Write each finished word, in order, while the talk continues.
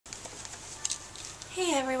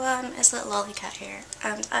Hey everyone, it's Little Lollycat here,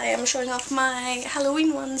 and I am showing off my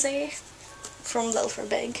Halloween onesie from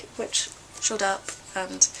Littleforbig, which showed up,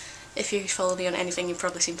 and if you follow me on anything you've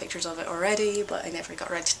probably seen pictures of it already, but I never got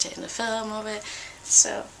around to taking a film of it,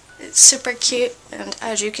 so it's super cute, and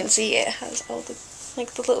as you can see it has all the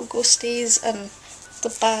little ghosties and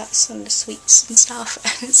the bats and the sweets and stuff,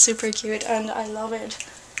 and it's super cute and I love it.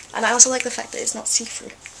 And I also like the fact that it's not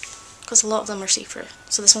see-through, because a lot of them are see-through,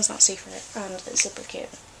 so this one's not see-through, and it's super cute.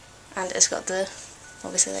 And it's got the,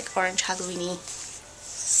 obviously, like orange Halloweeny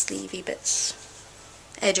sleevey bits,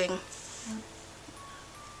 edging,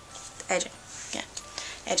 yeah,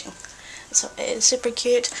 edging. So it is super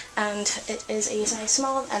cute, and it is a size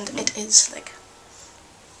small, and it is like,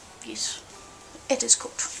 yes, it is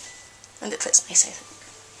cool, and it fits nice, I think.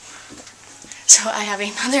 So I have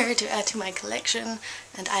another to add to my collection,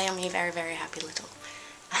 and I am a very, very happy little.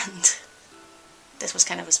 And this was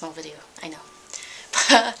kind of a small video, I know.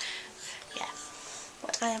 But yeah,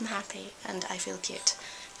 but I am happy and I feel cute.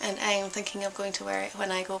 And I am thinking of going to wear it when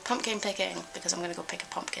I go pumpkin picking, because I'm going to go pick a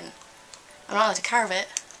pumpkin. I'm not allowed to carve it,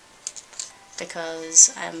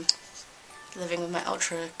 because I'm living with my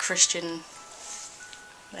ultra-Christian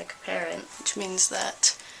parent, which means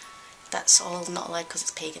that that's all not allowed because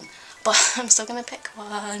it's pagan. But I'm still going to pick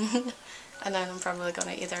one, and then I'm probably going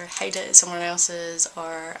to either hide it at someone else's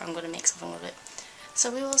or I'm going to make something with it. So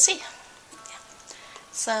we will see. Yeah.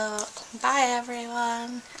 So bye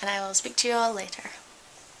everyone, and I will speak to you all later.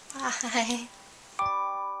 Bye!